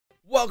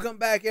Welcome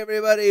back,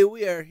 everybody.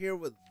 We are here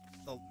with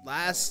the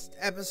last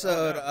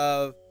episode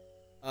of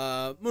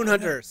Moon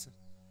Hunters.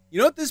 You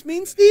know what this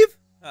means, Steve?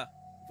 Huh.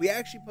 If we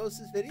actually post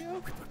this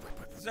video?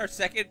 This is our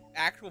second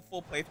actual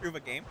full playthrough of a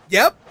game?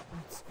 Yep.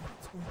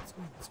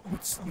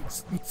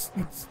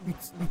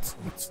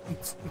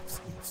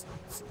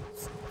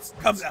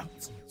 Comes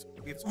out.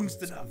 We've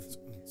unced enough.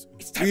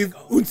 It's time We've to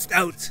go. unced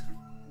out.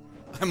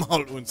 I'm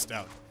all unced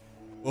out.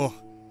 Oh,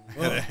 I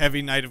had a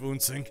heavy night of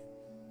uncing.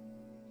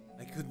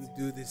 I couldn't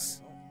do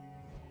this.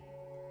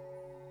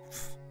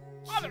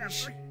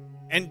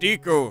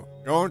 Endico,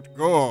 don't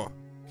go.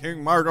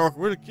 King Marduk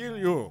will kill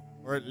you,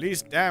 or at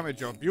least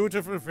damage your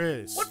beautiful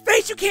face. What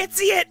face? You can't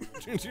see it!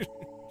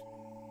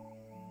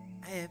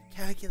 I have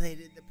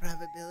calculated the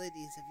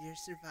probabilities of your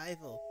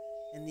survival,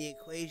 and the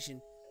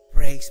equation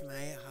breaks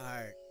my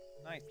heart.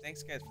 Nice.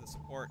 Thanks, guys, for the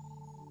support.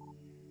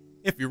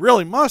 If you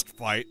really must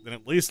fight, then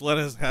at least let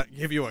us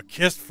give you a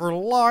kiss for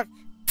luck.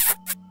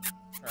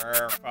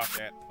 Sure, fuck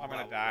it. I'm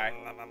gonna die.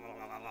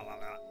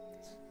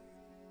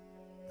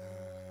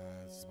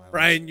 This is my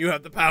Brian, you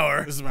have the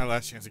power. This is my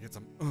last chance to get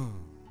some.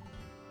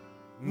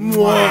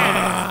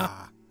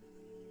 Mwah.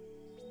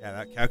 Yeah,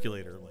 that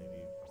calculator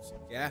lady.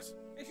 Yeah.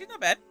 Hey, she's not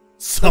bad.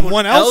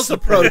 Someone else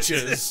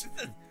approaches.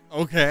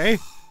 Okay.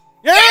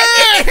 Yeah!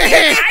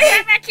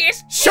 I have a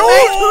kiss! So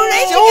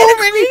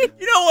many.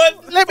 You know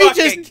what? Let me Fuck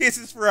it, just-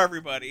 kisses for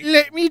everybody.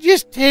 Let me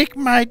just take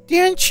my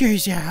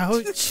dentures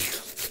out.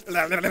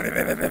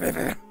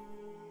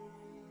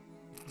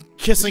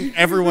 Kissing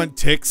everyone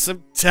takes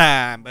some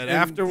time, but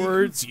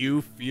afterwards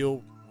you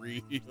feel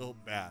real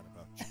bad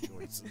about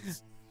your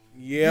choices.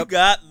 You Yep.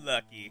 got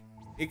lucky.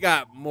 It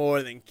got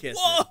more than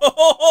kissing.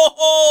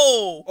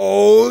 Whoa!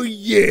 Oh,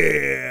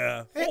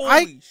 yeah. Hey,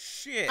 Holy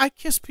shit. I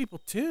kiss people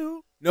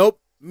too. Nope.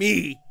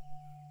 Me. See,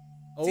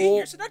 Oh,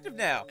 you're seductive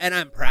now. and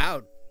I'm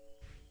proud.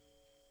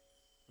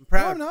 I'm No,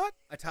 proud. I'm not.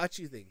 I taught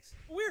you things.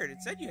 Weird. It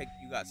said you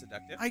got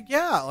seductive.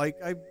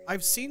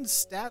 I've seen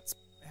stats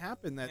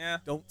happen that Yeah.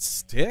 don't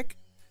stick.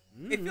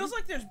 It feels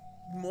like there's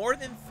more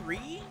than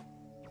 3.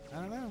 I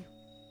don't know.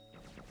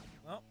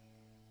 Well,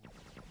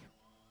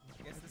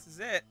 I guess this is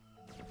it.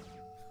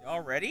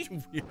 Y'all ready?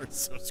 We are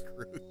so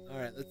screwed. All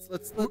right, let's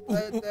Ooh,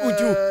 let ooh, ooh,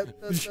 the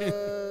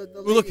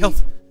Ooh, look lady-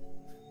 health.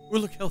 Ooh,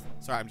 look health.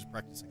 Sorry, I'm just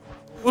practicing. Ooh,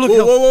 Whoa, look whoa,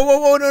 health. whoa, whoa,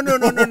 whoa, no, no,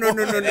 no, no, no,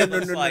 no, no, no, It no,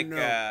 looks no, like,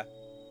 no.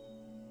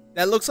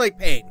 That looks like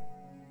pain.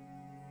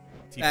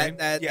 T-Pain?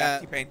 yeah,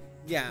 T-Pain.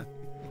 Yeah.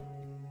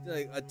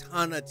 Like a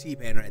ton of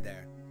T-pain right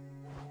there.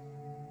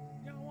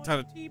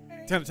 Ton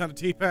of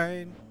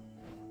T-Pain.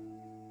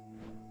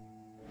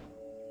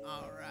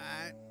 All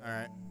right. All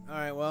right. All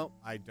right, well,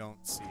 I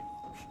don't see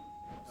options.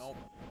 Nope.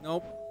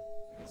 nope.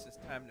 It's just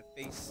time to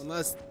face.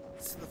 Unless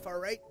it's to the far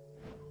right.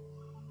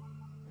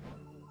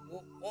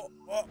 Oh, oh,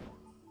 oh.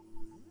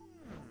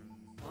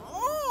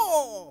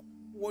 Oh,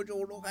 would you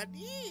look at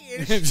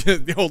this?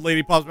 The old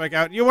lady pops back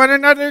out. You want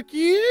another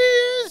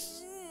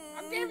kiss?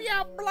 I'll give you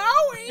a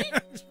blowy.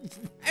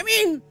 I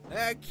mean,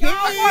 I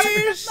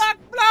kiss. want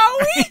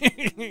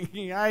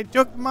blowy. I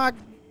took my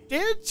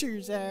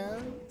dentures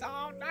out. It's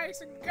all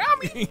nice and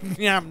gummy.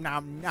 Nom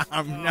nom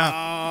nom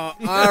nom.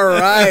 All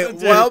right.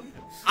 Well,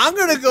 I'm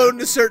gonna go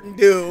into certain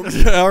doom.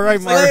 All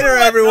right, Mark. Later, On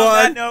that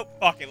everyone. note,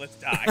 fuck it, let's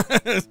die.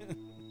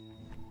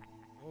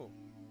 Oh.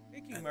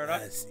 Hey, King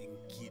Murdoch. As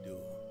Enkidu,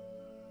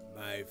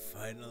 my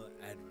final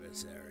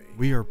adversary.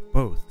 We are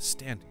both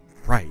standing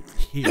right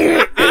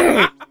here.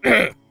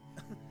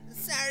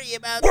 Sorry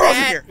about We're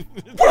also here.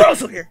 We're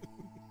also here.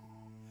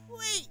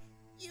 Wait,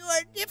 you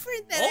are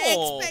different than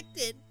Oh. I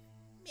expected.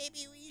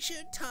 Maybe we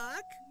should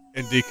talk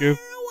And Deku, for a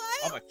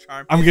I'm while gonna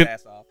charm I'm his good.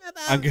 ass off.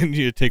 about I'm going to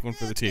need to take one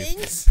for the team.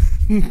 things.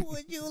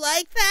 Would you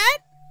like that?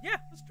 Yeah,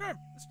 let's charm.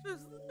 Let's do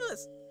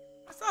this.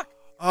 I suck.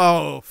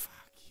 Oh, fuck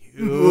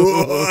you.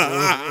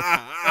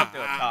 Don't do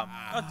it, Tom.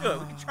 Don't do it.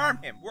 We can charm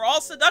him. We're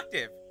all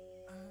seductive.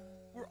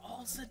 We're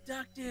all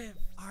seductive.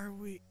 Are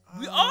we?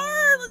 We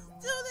are. Let's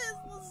do this.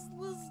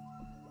 Let's.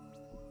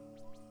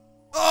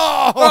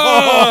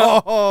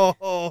 Oh!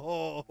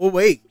 Oh,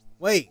 wait.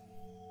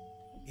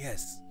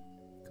 Yes.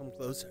 Come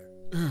closer.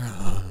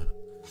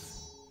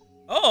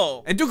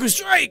 Oh, And Dooku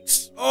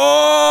strikes!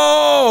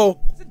 Oh!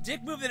 it's a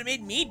dick move that it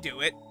made me do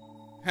it.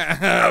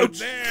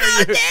 Ouch!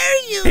 How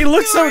dare you! He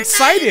looks so Your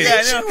excited.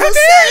 annihilation Yeah, I know. will How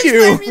dare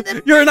you! satisfy me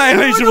the Your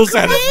annihilation will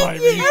Thank satisfy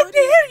you. me. How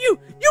dare you!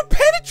 You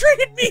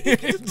penetrated me.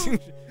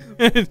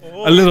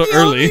 A little the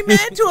early. only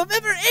man to have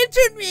ever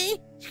entered me.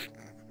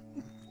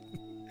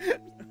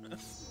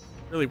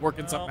 Really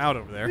working something out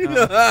over there.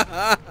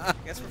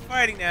 Guess we're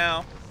fighting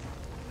now.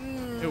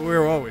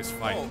 We're always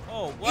fighting.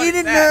 Oh, what Eat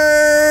is it,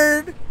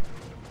 that? nerd!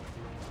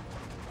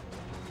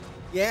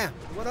 Yeah,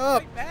 what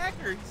up? Fight back,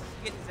 or he's just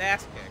getting his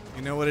ass kicked?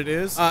 You know what it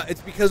is?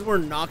 It's because we're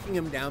knocking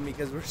him down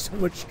because we're so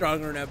much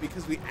stronger now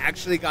because we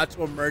actually got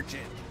to a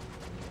merchant.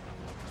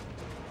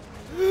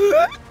 Put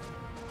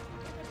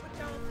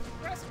down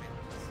harassment.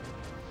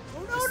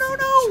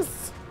 Oh, no.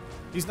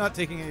 He's not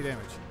taking any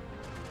damage.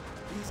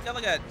 He's got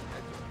like a.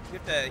 You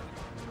have to.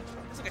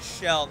 It's like a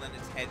shell, and then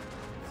its head.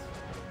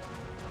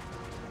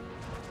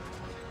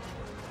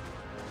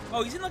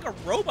 Oh, he's in like a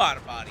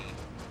robot body.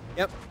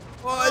 Yep.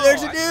 Oh, Oh,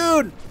 there's a I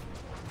dude!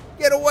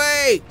 Get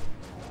away!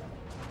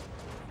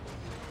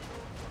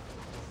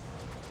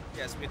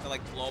 Yes, we have to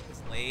like blow up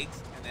his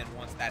legs, and then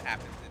once that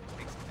happens, it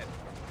makes his head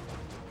form.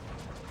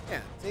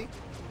 Yeah, see?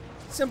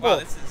 Simple. Wow,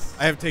 this is.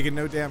 I have taken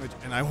no damage,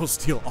 and I will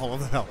steal all of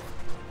the health.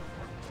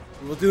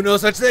 We will do no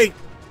such thing.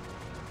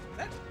 Is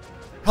that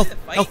Health, the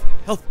fight? health,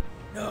 health.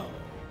 No.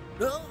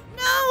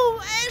 No,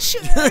 Asher!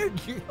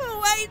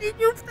 Why did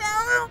you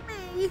follow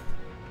me?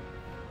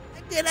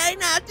 Did I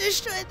not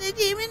destroy the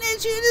demon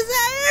as you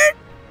desired?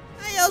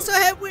 I also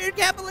have weird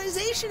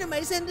capitalization in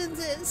my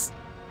sentences.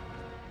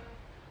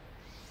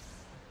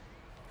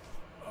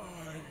 I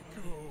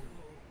go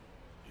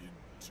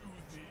into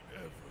the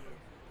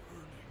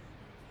ever-burning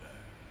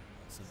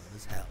So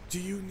as hell. Do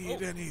you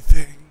need Oh.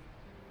 anything?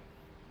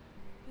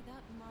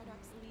 Without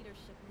Marduk's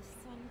leadership, the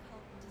Sun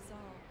Cult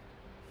dissolved.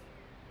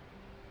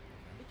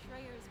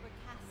 Betrayers were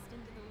cast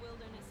into the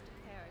wilderness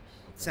to perish.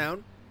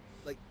 Sound?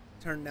 Like,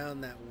 turn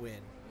down that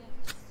wind.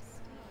 Yet still,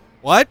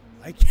 What?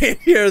 I can't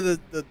hear the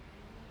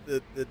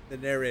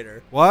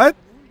narrator. What?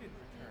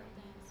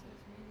 dancers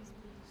raised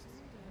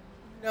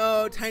the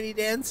No, Tiny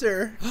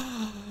Dancer.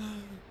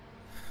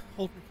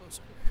 Hold me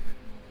closer.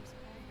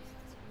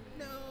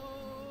 No.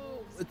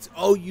 It's,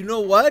 oh, you know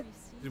what?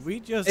 Did we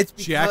just It's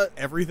jack because-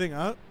 everything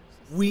up?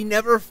 We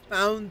never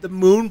found the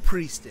Moon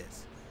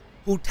Priestess,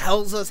 who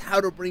tells us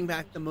how to bring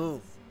back the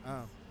moon. Oh,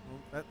 well,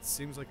 that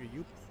seems like a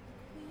you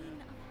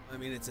problem. I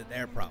mean, it's a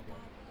their problem.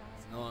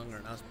 It's no longer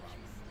an us problem.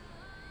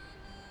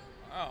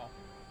 Wow.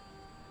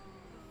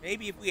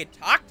 Maybe if we had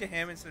talked to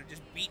him instead of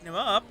just beating him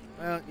up.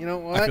 Well, you know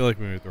what? I feel like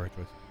we made the right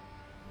choice.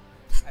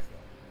 I feel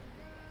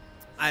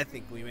I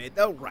think we made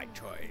the right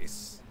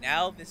choice.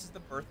 now this is the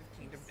birth of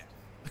Kingdom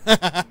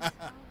Death.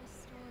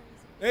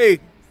 Hey,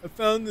 I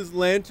found this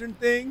lantern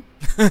thing.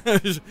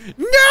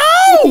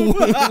 No!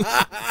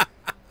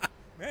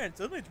 Man,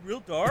 suddenly it's real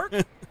dark.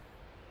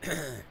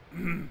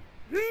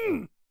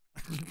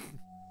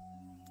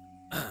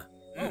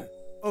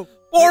 Oh,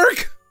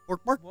 Bork!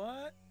 Bork, bark.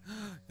 What?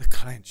 The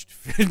clenched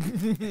fist.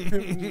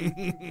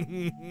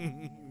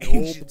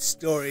 Ancient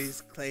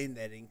stories claim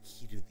that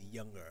Enkidu the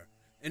Younger,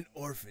 an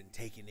orphan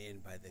taken in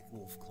by the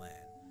Wolf Clan,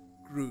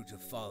 grew to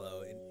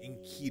follow in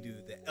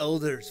Enkidu the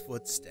Elder's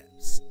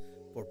footsteps,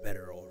 for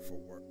better or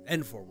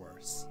for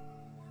worse.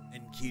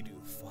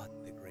 Enkidu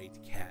fought the great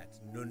cat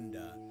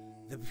Nunda,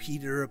 the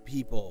Peter of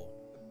people,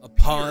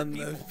 upon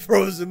the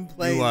frozen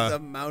plains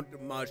of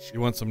Mount Mush. You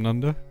want some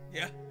Nunda?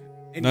 Yeah.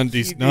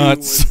 Nundi's Enkidu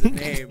nuts. was the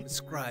name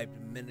ascribed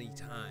many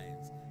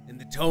times in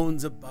the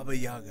tones of Baba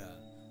Yaga,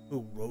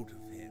 who wrote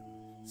of him,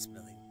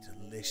 smelling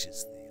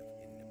deliciously of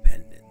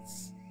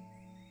independence.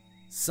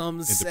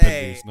 Some say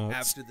Independence nuts.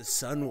 after the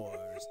Sun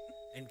Wars,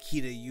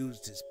 Enkidu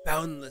used his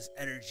boundless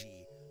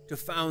energy to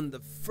found the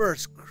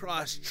first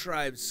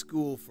cross-tribe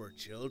school for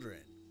children.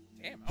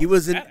 Damn. He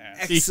was an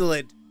badass.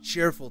 excellent,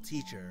 cheerful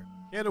teacher.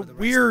 He had for a the rest of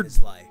weird,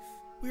 his life.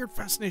 weird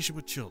fascination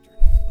with children.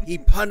 He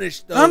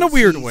punished those Not in a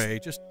weird he way,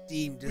 just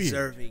deemed weird.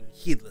 deserving,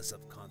 heedless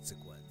of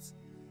consequence.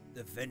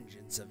 The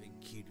vengeance of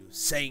Enkidu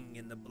sang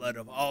in the blood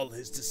of all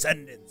his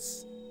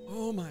descendants.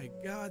 oh my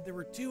god, there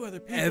were two other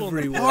people in the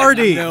Everyone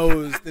party.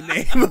 knows the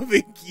name of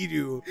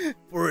Enkidu,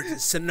 for it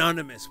is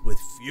synonymous with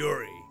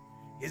fury.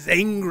 His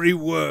angry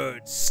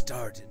words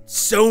started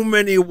so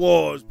many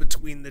wars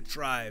between the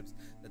tribes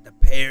that the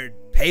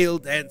pale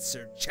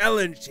dancer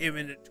challenged him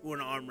into an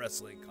arm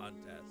wrestling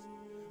contest.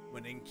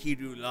 When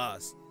Enkidu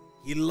lost,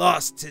 he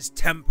lost his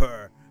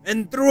temper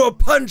and threw a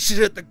punch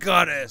at the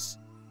goddess.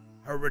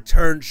 Her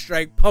return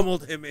strike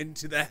pummeled him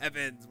into the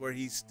heavens where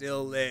he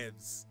still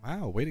lives.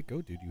 Wow, way to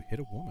go, dude. You hit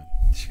a woman.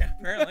 Yeah,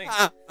 apparently.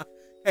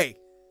 Hey,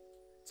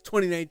 it's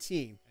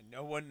 2019. And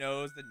no one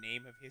knows the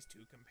name of his two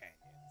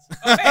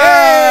companions.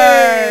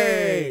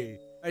 Hey!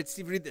 All right,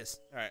 Steve, read this.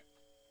 All right.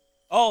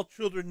 All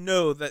children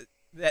know that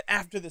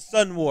after the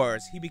Sun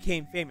Wars, he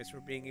became famous for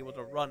being able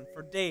to run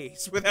for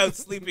days without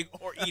sleeping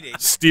or eating.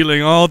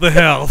 Stealing all the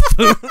health.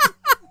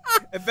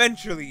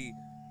 Eventually,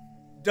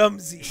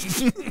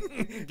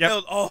 Dumsy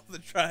held all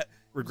the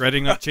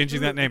Regretting not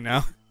changing that name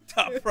now.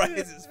 top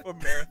prizes for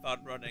marathon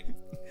running.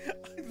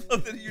 I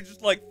love that you're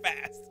just like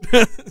fast.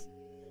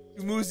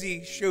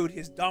 Dumuzi showed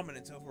his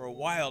dominance over a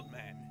wild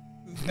man,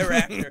 who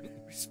thereafter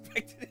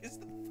respected his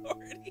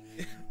authority.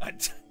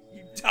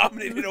 You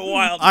dominated a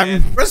wild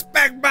man.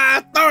 Respect my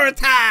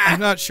authority! I'm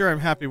not sure I'm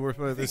happy with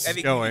where this I is think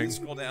you going. can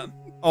scroll down.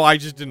 Oh, I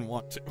just didn't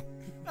want to.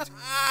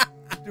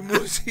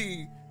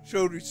 Dumuzi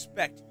showed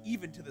respect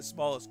even to the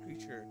smallest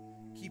creature,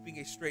 keeping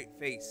a straight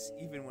face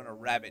even when a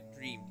rabbit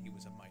dreamed he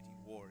was a mighty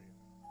warrior.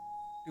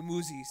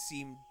 Dumuzi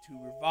seemed to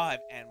revive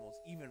animals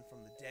even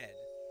from the dead.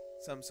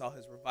 Some saw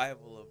his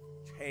revival of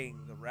Chang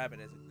the rabbit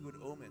as a good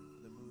omen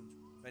for the moon's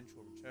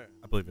eventual return.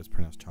 I believe it's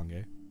pronounced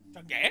Chang'e.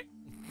 Chang'e?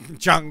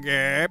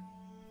 Chang'e.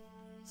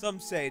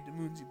 Some say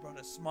Dumuzi brought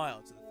a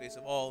smile to the face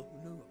of all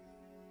who knew him.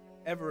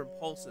 Ever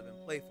impulsive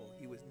and playful,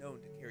 he was known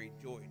to carry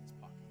joy in his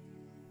pocket.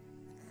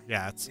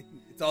 Yeah, it's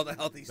It's all the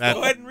healthy That- stuff.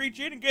 Go ahead and reach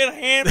in and get a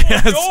handful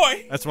of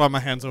joy. that's why my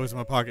hand's always in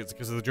my pockets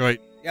because of the joy.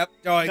 Yep,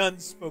 joy. None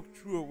spoke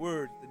truer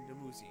words than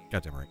Dumuzi.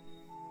 Goddamn right.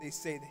 They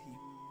say that he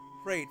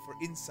prayed for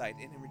insight,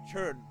 and in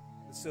return,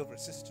 the Silver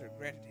Sister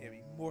granted him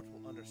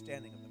immortal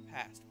understanding of the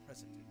past,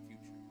 present, and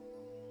future,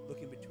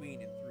 looking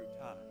between and through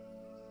time.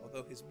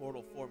 Although his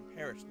mortal form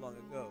perished long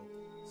ago,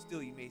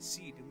 still you may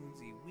see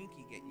Dumuzi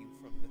winking at you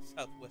from the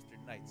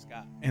southwestern night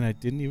sky. And I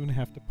didn't even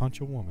have to punch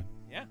a woman.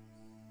 Yeah,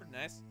 pretty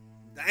nice.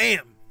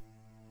 Damn.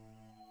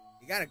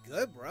 You got it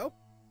good, bro.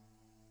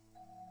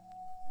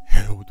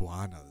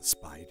 Hueduana the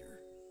spider.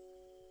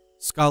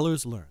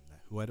 Scholars learn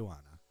that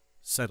Hueduana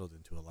settled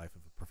into a life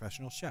of a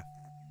professional chef,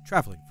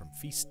 traveling from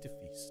feast to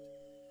feast.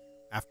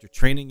 After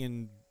training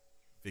in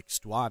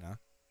Vixtuana,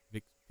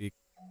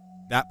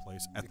 that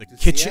place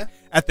Victusia?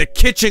 at the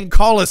kitchen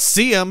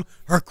Coliseum,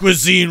 her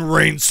cuisine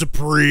reigned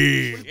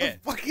supreme. What Yeah. the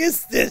fuck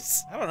is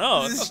this? I don't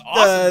know. This This is is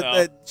awesome,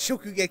 though. the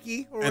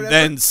Shokugeki or And whatever?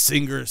 then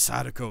singer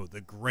Sadako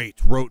the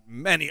Great wrote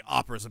many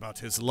operas about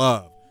his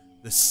love,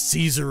 the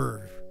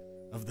Caesar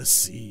of the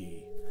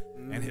sea,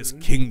 and his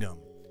kingdom.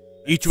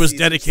 Each was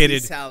Caesar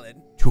dedicated sea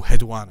salad. to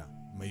Heduana.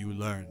 May you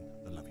learn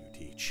the love you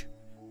teach.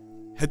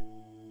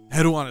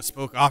 Heduana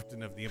spoke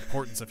often of the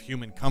importance of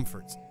human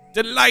comforts,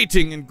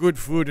 delighting in good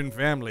food and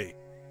family.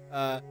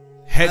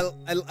 Head-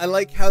 I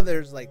like how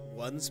there's like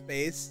one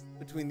space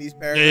between these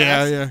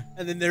paragraphs. yeah.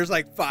 And then there's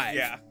like 5.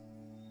 Yeah.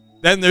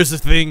 Then there's a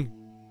thing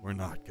we're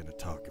not going to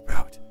talk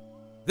about.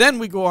 Then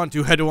we go on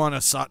to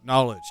Heduana sought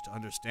knowledge to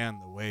understand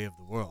the way of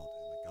the world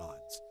and the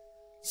gods.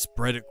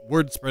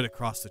 Word spread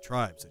across the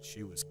tribes that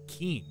she was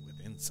keen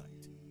with insight.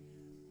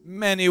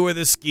 Many were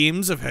the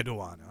schemes of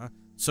Heduana,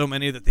 so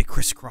many that they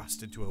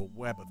crisscrossed into a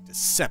web of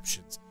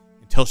deceptions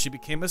until she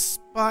became a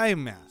spy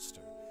master,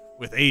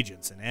 with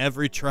agents in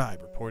every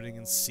tribe reporting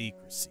in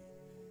secrecy.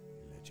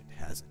 Legend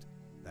has it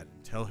that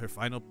until her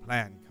final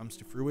plan comes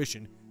to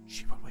fruition,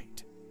 she will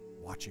wait,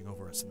 watching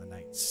over us in the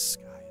night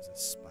sky as a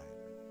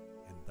spider,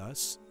 and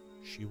thus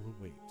she will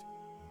wait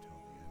until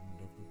the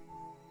end of the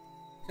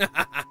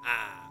world.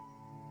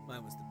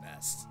 Mine was the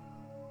best.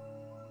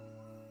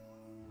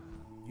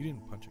 You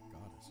didn't punch a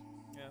goddess.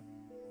 Yeah.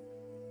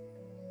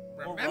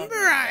 Remember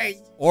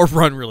Or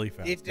run really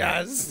fast. It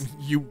does.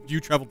 You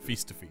traveled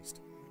feast to feast.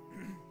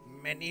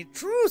 Many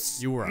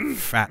truths. You were a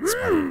fat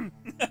spider.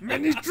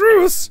 Many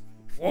truths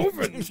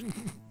woven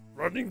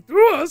running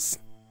through us.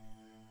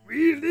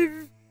 We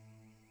live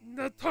in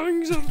the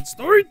tongues of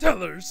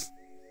storytellers.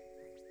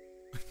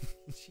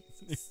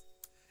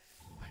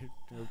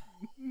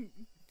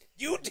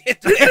 You did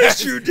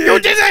Yes, you did. You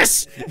did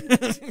this!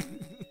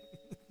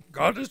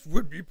 Goddess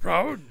would be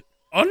proud.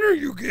 Honor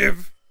you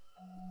give.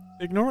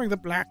 Ignoring the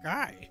black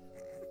eye.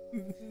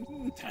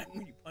 the time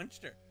when you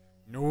punched her.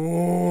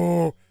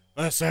 No,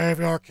 the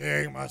Savior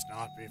King must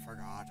not be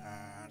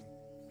forgotten.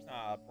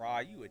 Ah,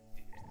 brah, you a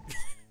dick.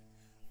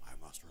 I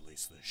must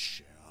release this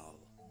shell.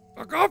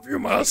 Fuck off, you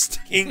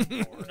must.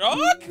 King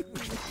Dog?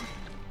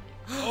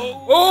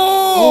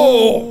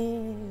 Oh!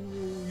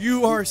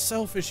 You are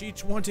selfish,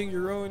 each wanting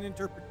your own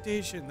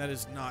interpretation. That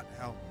is not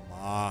how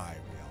my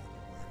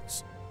reality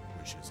works.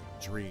 Wishes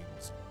and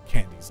dreams,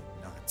 candies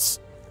and nuts,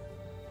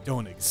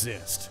 don't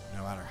exist,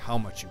 no matter how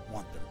much you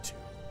want them to.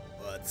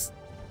 But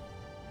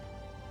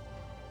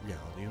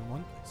Reality in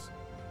one place,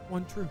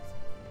 one truth.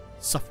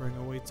 Suffering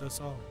awaits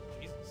us all.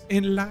 Jesus.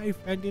 In life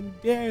and in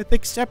death,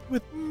 except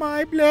with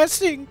my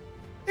blessing.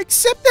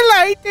 Accept the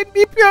light and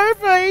be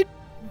purified.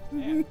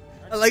 Man,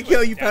 I like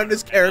how you found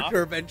his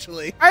character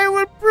eventually. I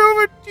will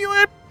prove it to you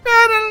in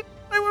battle.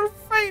 I will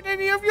fight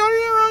any of your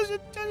heroes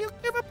until you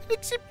give up and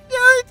accept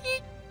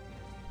reality.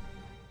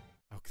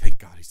 Oh, thank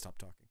God he stopped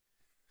talking.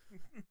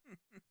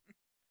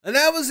 And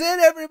that was it,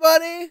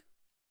 everybody.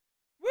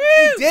 Woo!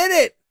 We did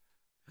it.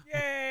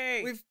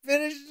 Yay! We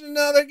finished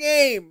another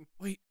game.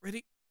 Wait,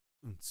 ready?